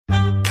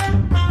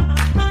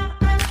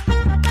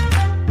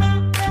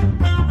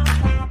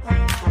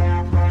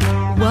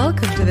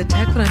the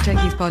Tech for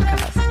Non-Techies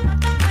podcast.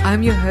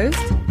 I'm your host,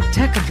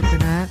 tech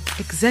entrepreneur,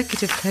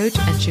 executive coach,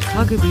 and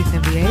Chicago-based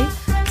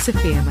MBA,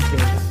 Sophia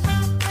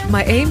Matveeva.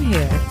 My aim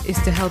here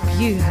is to help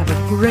you have a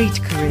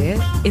great career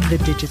in the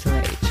digital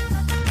age.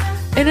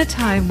 In a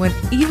time when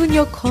even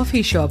your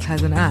coffee shop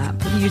has an app,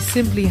 you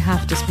simply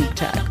have to speak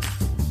tech.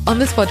 On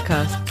this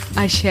podcast,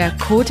 I share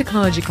core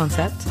technology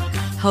concepts,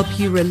 help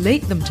you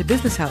relate them to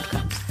business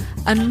outcomes,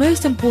 and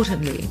most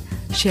importantly,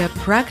 share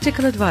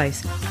practical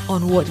advice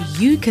on what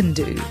you can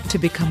do to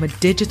become a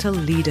digital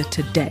leader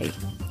today.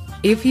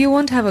 If you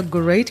want to have a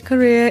great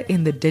career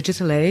in the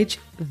digital age,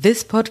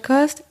 this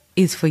podcast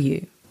is for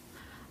you.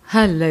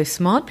 Hello,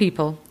 smart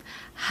people.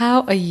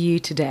 How are you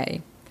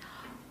today?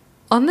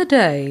 On the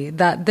day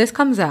that this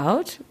comes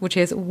out, which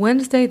is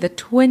Wednesday, the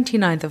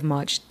 29th of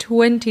March,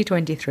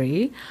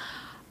 2023,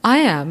 I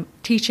am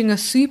teaching a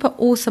super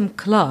awesome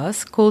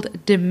class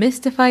called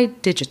Demystify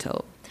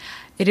Digital.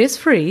 It is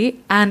free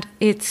and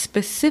it's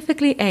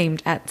specifically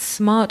aimed at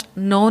smart,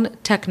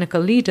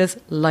 non-technical leaders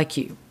like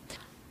you.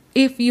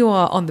 If you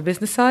are on the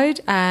business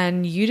side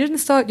and you didn't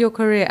start your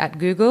career at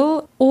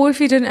Google, or if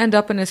you didn't end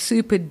up in a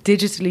super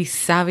digitally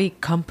savvy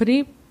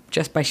company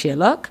just by sheer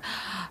luck,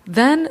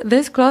 then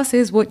this class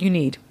is what you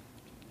need.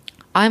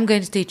 I'm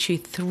going to teach you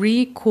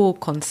 3 core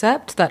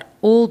concepts that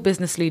all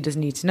business leaders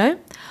need to know,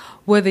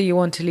 whether you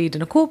want to lead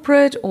in a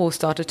corporate or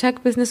start a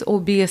tech business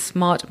or be a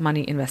smart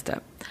money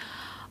investor.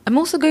 I'm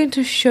also going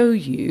to show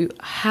you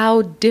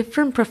how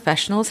different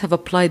professionals have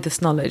applied this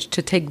knowledge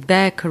to take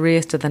their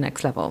careers to the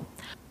next level.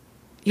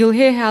 You'll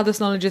hear how this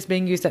knowledge is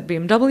being used at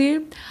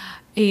BMW,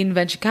 in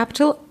venture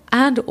capital,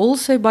 and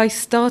also by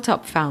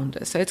startup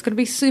founders. So it's going to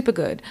be super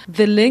good.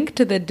 The link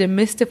to the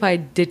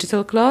Demystified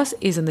Digital class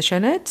is in the show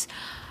notes.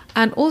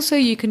 And also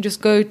you can just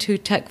go to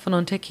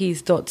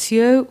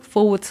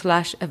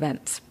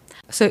techfornontechies.co/events.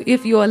 So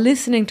if you are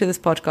listening to this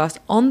podcast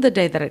on the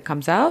day that it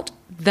comes out,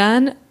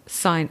 then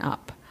sign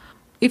up.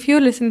 If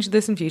you're listening to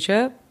this in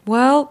future,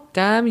 well,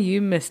 damn,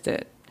 you missed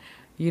it.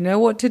 You know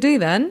what to do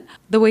then.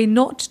 The way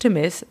not to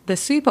miss the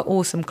super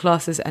awesome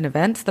classes and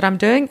events that I'm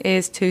doing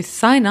is to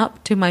sign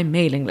up to my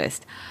mailing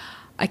list.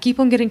 I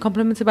keep on getting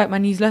compliments about my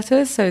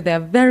newsletters, so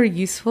they're very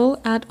useful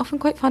and often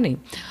quite funny.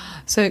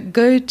 So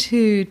go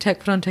to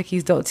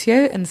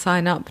techfornontechies.co and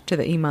sign up to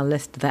the email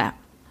list there.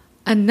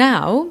 And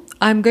now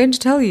I'm going to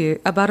tell you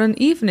about an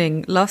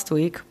evening last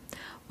week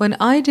when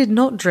I did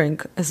not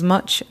drink as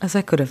much as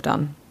I could have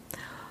done.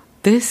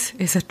 This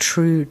is a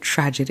true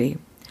tragedy.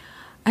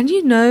 And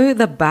you know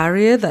the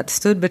barrier that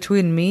stood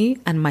between me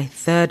and my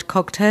third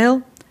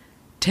cocktail?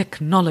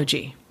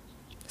 Technology.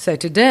 So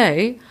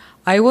today,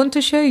 I want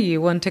to show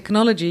you when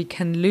technology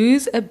can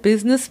lose a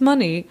business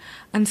money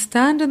and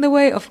stand in the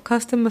way of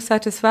customer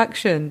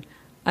satisfaction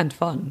and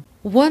fun.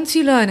 Once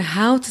you learn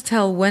how to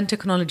tell when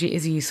technology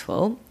is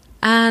useful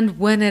and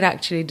when it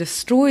actually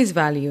destroys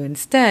value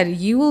instead,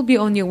 you will be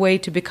on your way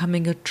to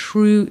becoming a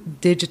true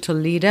digital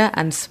leader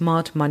and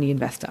smart money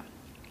investor.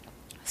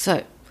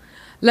 So,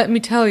 let me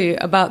tell you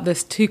about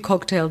this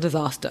 2-cocktail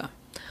disaster.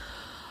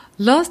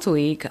 Last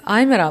week,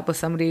 I met up with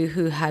somebody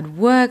who had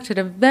worked at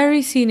a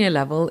very senior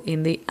level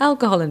in the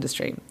alcohol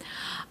industry,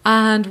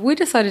 and we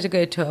decided to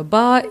go to a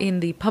bar in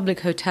the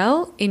Public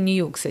Hotel in New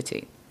York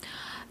City.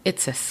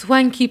 It's a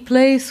swanky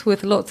place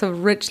with lots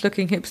of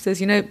rich-looking hipsters,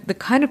 you know, the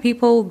kind of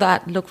people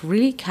that look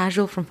really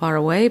casual from far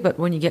away, but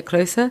when you get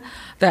closer,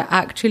 they're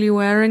actually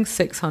wearing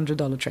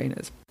 $600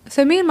 trainers.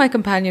 So me and my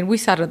companion, we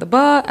sat at the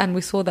bar and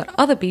we saw that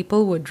other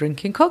people were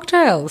drinking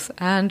cocktails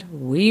and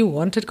we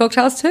wanted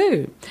cocktails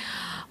too.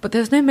 But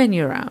there's no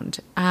menu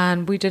around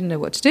and we didn't know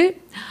what to do.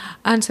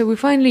 And so we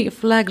finally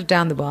flagged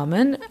down the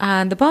barman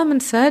and the barman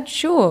said,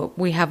 sure,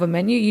 we have a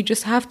menu, you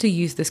just have to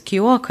use this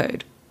QR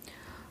code.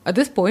 At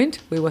this point,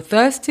 we were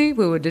thirsty,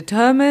 we were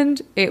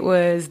determined, it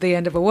was the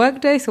end of a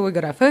workday, so we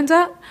got our phones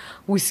out,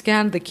 we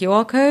scanned the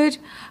QR code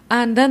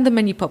and then the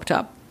menu popped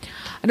up.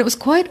 And it was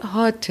quite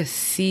hard to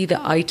see the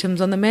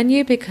items on the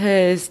menu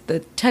because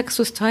the text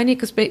was tiny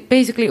because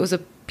basically it was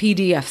a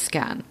PDF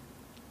scan.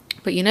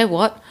 But you know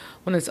what?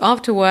 When it's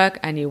after work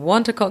and you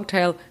want a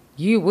cocktail,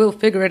 you will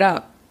figure it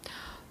out.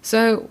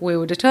 So we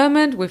were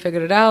determined, we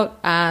figured it out,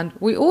 and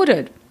we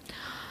ordered.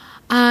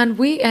 And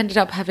we ended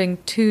up having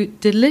 2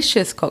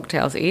 delicious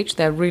cocktails each.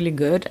 They're really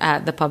good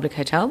at the Public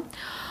Hotel.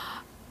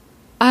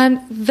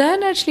 And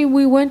then actually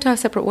we went our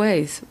separate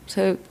ways.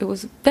 So it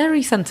was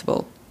very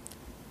sensible.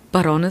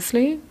 But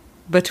honestly,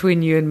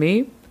 between you and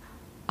me,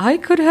 I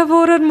could have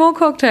ordered more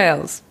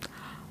cocktails.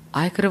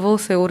 I could have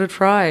also ordered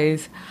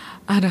fries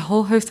and a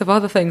whole host of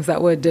other things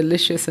that were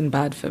delicious and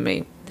bad for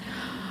me.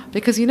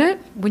 Because, you know,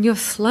 when you're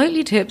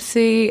slightly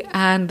tipsy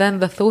and then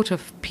the thought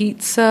of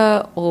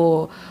pizza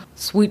or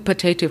sweet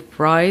potato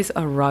fries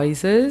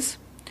arises,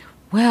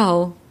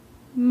 well,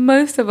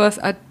 most of us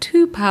are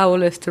too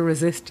powerless to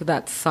resist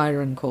that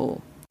siren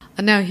call.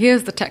 And now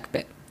here's the tech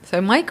bit.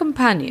 So my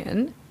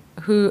companion,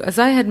 who, as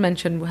I had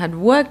mentioned, had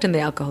worked in the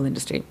alcohol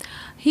industry,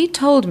 he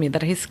told me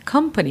that his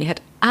company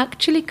had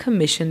actually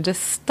commissioned a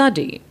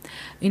study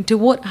into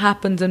what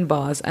happens in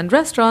bars and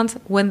restaurants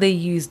when they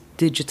use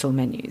digital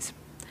menus.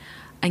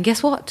 And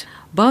guess what?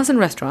 Bars and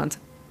restaurants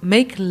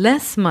make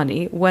less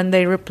money when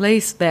they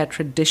replace their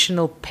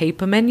traditional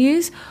paper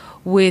menus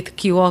with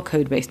QR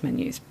code-based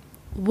menus.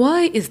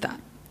 Why is that?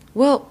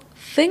 Well,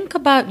 think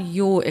about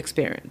your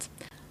experience.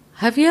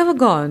 Have you ever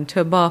gone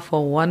to a bar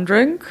for one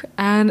drink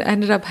and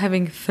ended up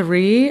having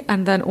three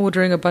and then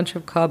ordering a bunch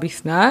of carby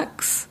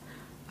snacks?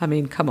 I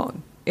mean, come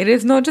on. It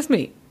is not just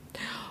me.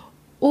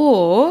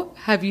 Or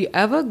have you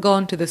ever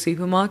gone to the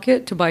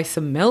supermarket to buy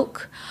some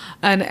milk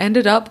and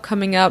ended up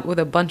coming out with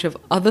a bunch of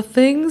other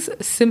things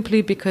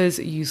simply because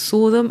you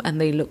saw them and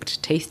they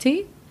looked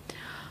tasty?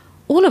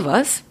 All of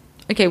us,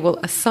 okay, well,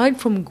 aside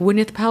from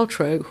Gwyneth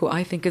Paltrow, who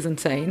I think is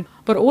insane,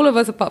 but all of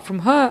us apart from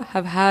her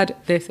have had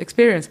this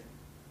experience.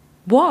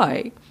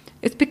 Why?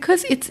 It's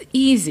because it's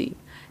easy.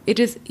 It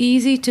is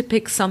easy to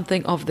pick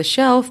something off the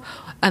shelf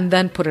and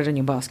then put it in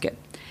your basket.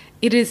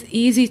 It is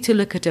easy to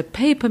look at a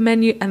paper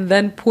menu and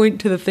then point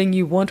to the thing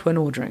you want when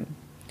ordering.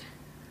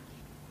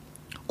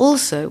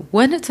 Also,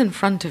 when it's in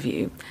front of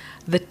you,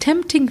 the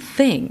tempting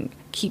thing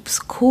keeps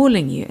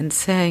calling you and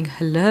saying,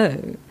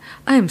 "Hello,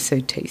 I am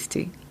so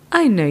tasty.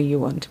 I know you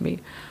want me.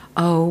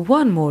 Oh,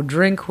 one more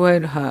drink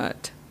won't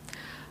hurt."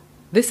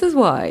 This is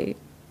why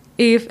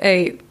if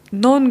a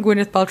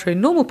non-Gwyneth Paltrow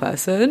normal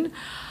person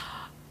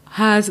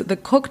has the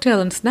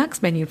cocktail and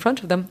snacks menu in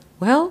front of them,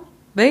 well,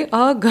 they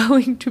are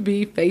going to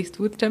be faced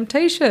with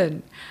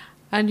temptation.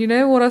 And you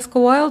know what Oscar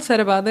Wilde said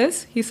about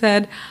this? He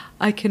said,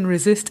 "I can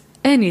resist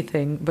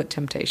anything but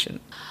temptation."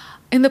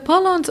 In the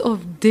parlance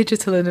of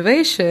digital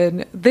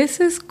innovation, this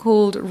is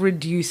called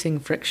reducing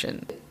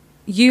friction.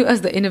 You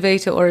as the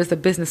innovator or as the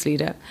business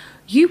leader,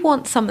 you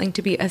want something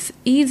to be as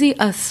easy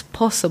as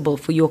possible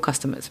for your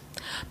customers.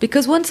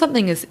 Because when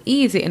something is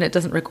easy and it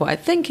doesn't require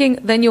thinking,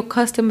 then your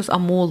customers are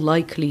more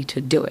likely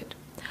to do it.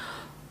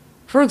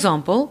 For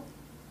example,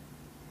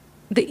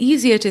 the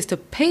easier it is to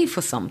pay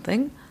for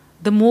something,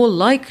 the more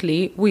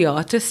likely we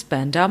are to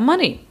spend our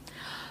money.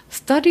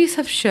 Studies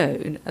have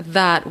shown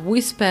that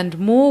we spend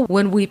more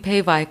when we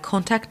pay via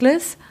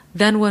contactless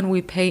than when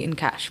we pay in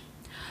cash.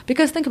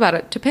 Because think about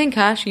it, to pay in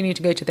cash, you need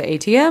to go to the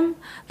ATM,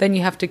 then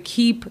you have to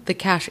keep the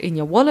cash in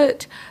your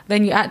wallet,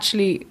 then you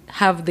actually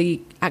have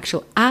the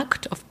actual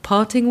act of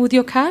parting with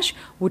your cash,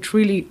 which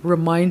really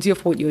reminds you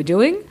of what you're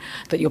doing,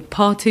 that you're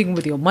parting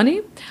with your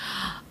money.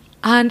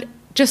 And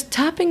just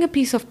tapping a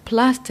piece of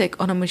plastic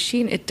on a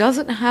machine, it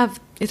doesn't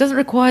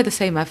require the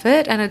same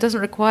effort, and it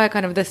doesn't require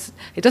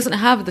it doesn't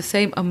have the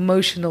same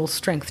emotional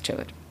strength to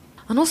it.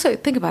 And also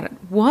think about it.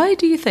 Why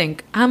do you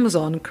think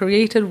Amazon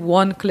created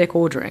one-click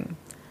ordering?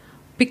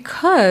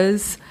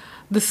 Because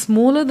the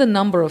smaller the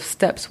number of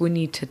steps we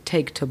need to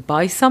take to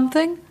buy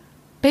something,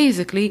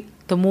 basically,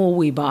 the more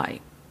we buy.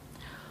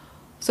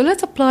 So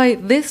let's apply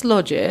this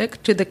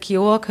logic to the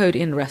QR code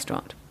in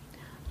restaurant.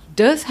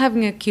 Does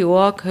having a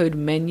QR code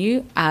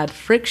menu add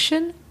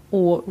friction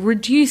or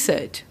reduce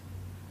it?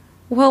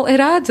 Well, it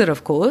adds it,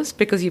 of course,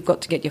 because you've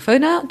got to get your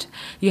phone out.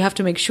 You have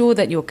to make sure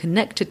that you're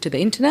connected to the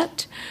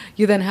internet.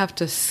 You then have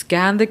to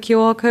scan the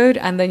QR code,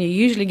 and then you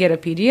usually get a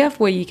PDF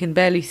where you can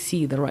barely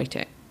see the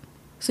writing.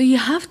 So you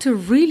have to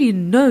really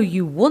know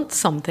you want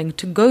something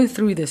to go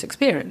through this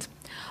experience.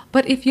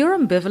 But if you're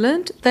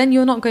ambivalent, then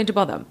you're not going to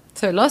bother.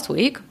 So last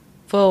week,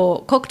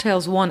 for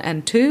cocktails 1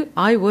 and 2,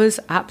 I was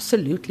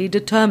absolutely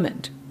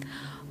determined.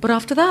 But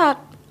after that,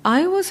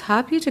 I was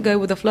happy to go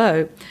with the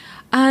flow.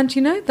 And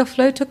the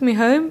flow took me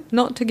home,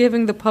 not to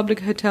giving the public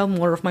hotel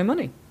more of my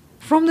money.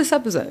 From this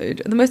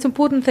episode, the most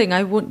important thing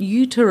I want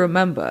you to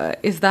remember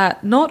is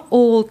that not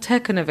all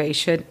tech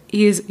innovation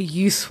is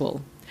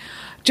useful.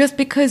 Just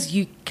because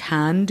you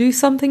can do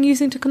something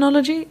using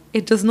technology,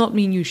 it does not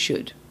mean you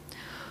should.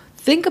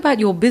 Think about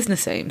your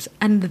business aims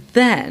and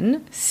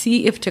then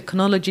see if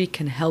technology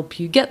can help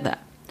you get there.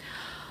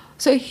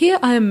 So here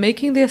I am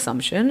making the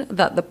assumption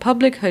that the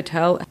public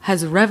hotel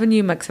has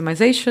revenue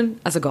maximization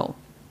as a goal.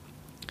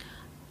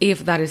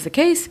 If that is the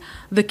case,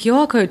 the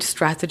QR code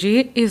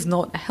strategy is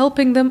not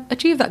helping them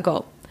achieve that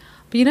goal.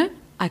 But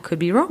I could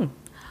be wrong.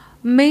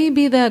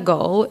 Maybe their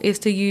goal is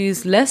to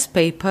use less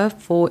paper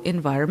for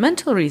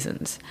environmental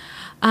reasons.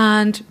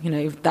 And,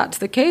 if that's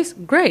the case,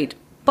 great.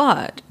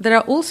 But there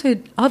are also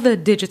other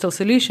digital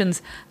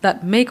solutions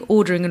that make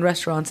ordering in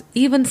restaurants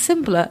even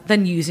simpler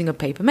than using a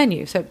paper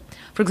menu. So,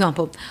 for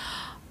example,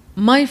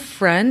 my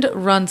friend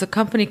runs a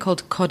company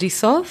called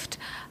Codisoft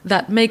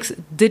that makes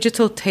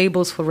digital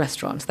tables for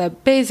restaurants. They're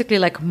basically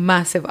like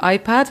massive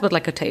iPads, but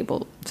like a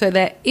table. So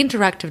they're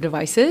interactive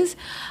devices,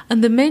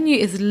 and the menu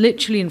is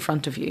literally in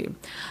front of you.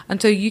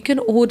 And so you can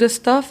order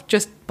stuff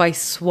just by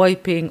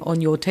swiping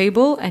on your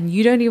table, and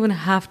you don't even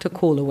have to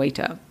call a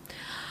waiter.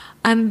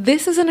 And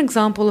this is an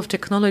example of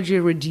technology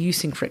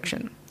reducing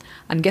friction.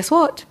 And guess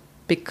what?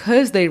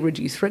 Because they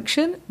reduce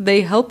friction,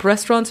 they help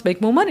restaurants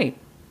make more money.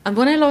 And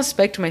when I last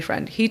spoke to my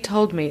friend, he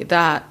told me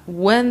that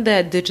when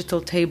their digital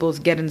tables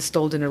get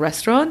installed in a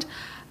restaurant,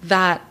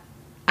 that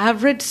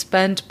average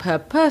spend per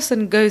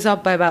person goes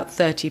up by about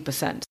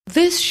 30%.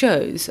 This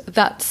shows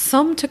that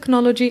some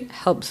technology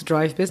helps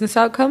drive business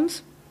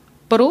outcomes,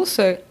 but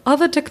also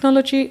other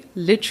technology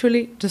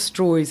literally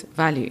destroys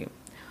value.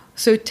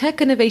 So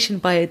tech innovation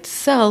by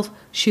itself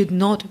should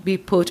not be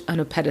put on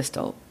a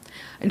pedestal.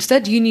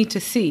 Instead, you need to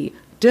see,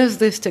 does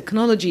this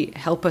technology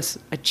help us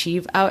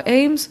achieve our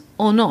aims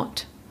or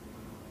not?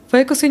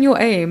 Focus on your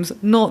aims,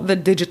 not the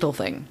digital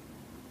thing.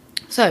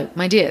 So,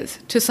 my dears,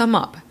 to sum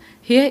up,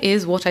 here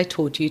is what I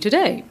taught you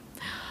today.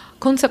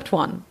 Concept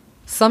 1.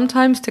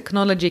 Sometimes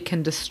technology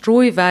can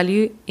destroy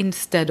value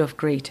instead of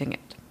creating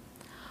it.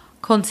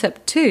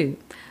 Concept 2.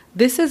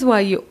 This is why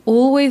you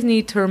always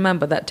need to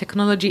remember that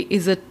technology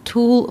is a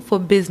tool for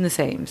business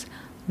aims,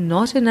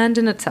 not an end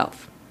in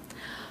itself.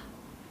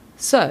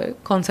 So,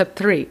 concept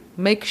 3,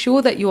 make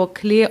sure that you are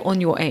clear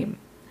on your aim.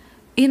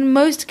 In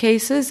most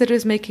cases, it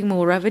is making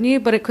more revenue,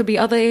 but it could be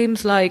other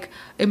aims like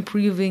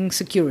improving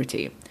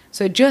security.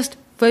 So just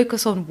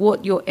focus on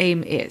what your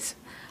aim is,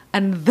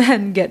 and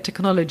then get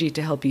technology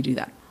to help you do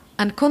that.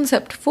 And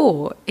concept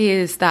 4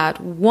 is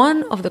that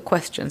one of the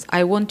questions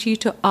I want you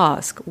to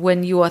ask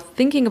when you are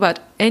thinking about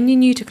any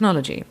new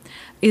technology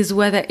is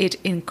whether it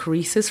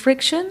increases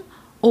friction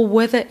or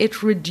whether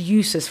it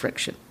reduces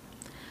friction.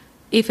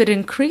 If it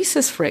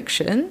increases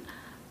friction,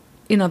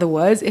 in other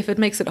words, if it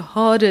makes it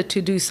harder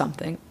to do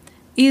something,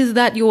 is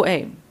that your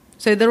aim?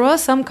 So there are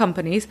some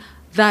companies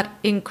that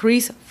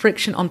increase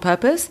friction on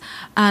purpose,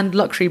 and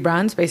luxury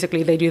brands,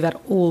 basically, they do that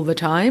all the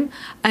time,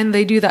 and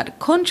they do that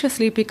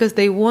consciously because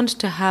they want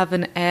to have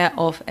an air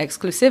of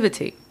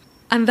exclusivity.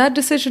 And that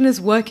decision is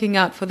working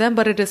out for them,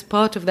 but it is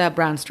part of their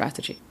brand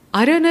strategy.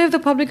 I don't know if the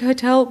public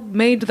hotel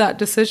made that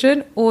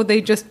decision or they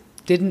just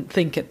didn't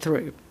think it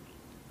through.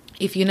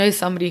 If you know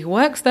somebody who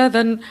works there,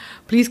 then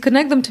please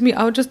connect them to me.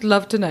 I would just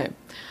love to know.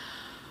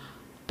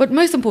 But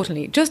most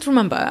importantly, just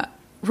remember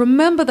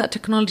that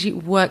technology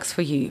works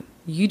for you.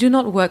 You do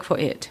not work for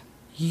it.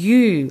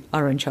 You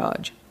are in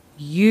charge.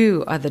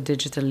 You are the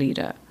digital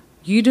leader.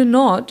 You do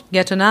not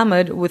get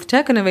enamored with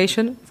tech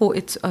innovation for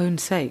its own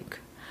sake.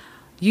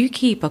 You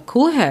keep a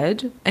cool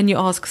head and you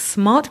ask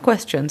smart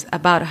questions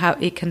about how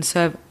it can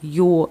serve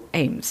your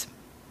aims.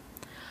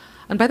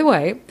 And by the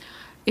way,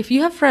 if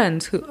you have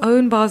friends who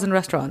own bars and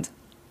restaurants,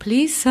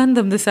 please send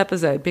them this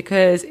episode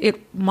because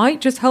it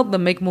might just help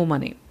them make more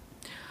money,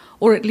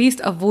 or at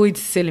least avoid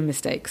silly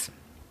mistakes.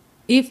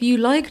 If you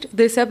liked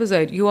this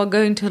episode, you are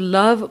going to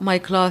love my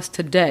class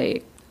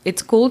today.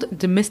 It's called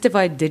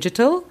Demystify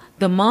Digital,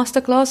 the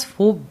masterclass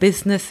for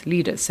business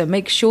leaders. So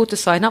make sure to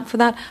sign up for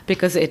that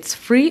because it's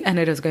free and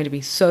it is going to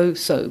be so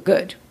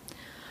good.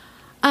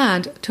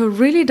 And to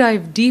really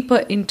dive deeper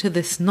into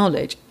this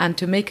knowledge and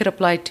to make it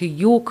apply to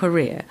your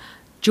career,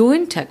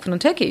 join Tech for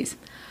Non-Techies.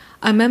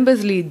 Our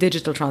members lead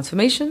digital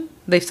transformation,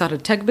 they've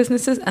started tech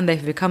businesses, and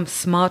they've become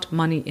smart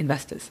money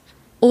investors.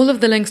 All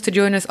of the links to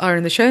join us are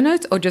in the show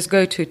notes, or just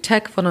go to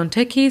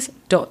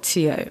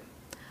techfornontechies.co.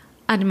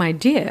 And my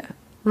dear,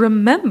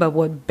 remember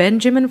what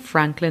Benjamin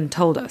Franklin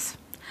told us.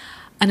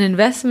 An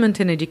investment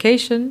in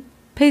education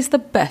pays the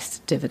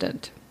best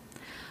dividend.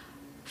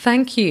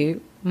 Thank you,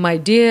 my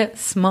dear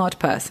smart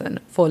person,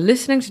 for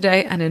listening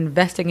today and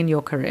investing in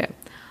your career.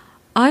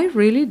 I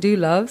really do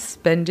love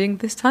spending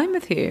this time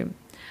with you.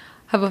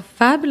 Have a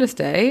fabulous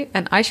day,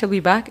 and I shall be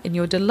back in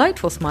your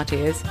delightful smart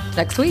ears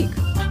next week.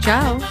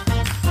 Ciao!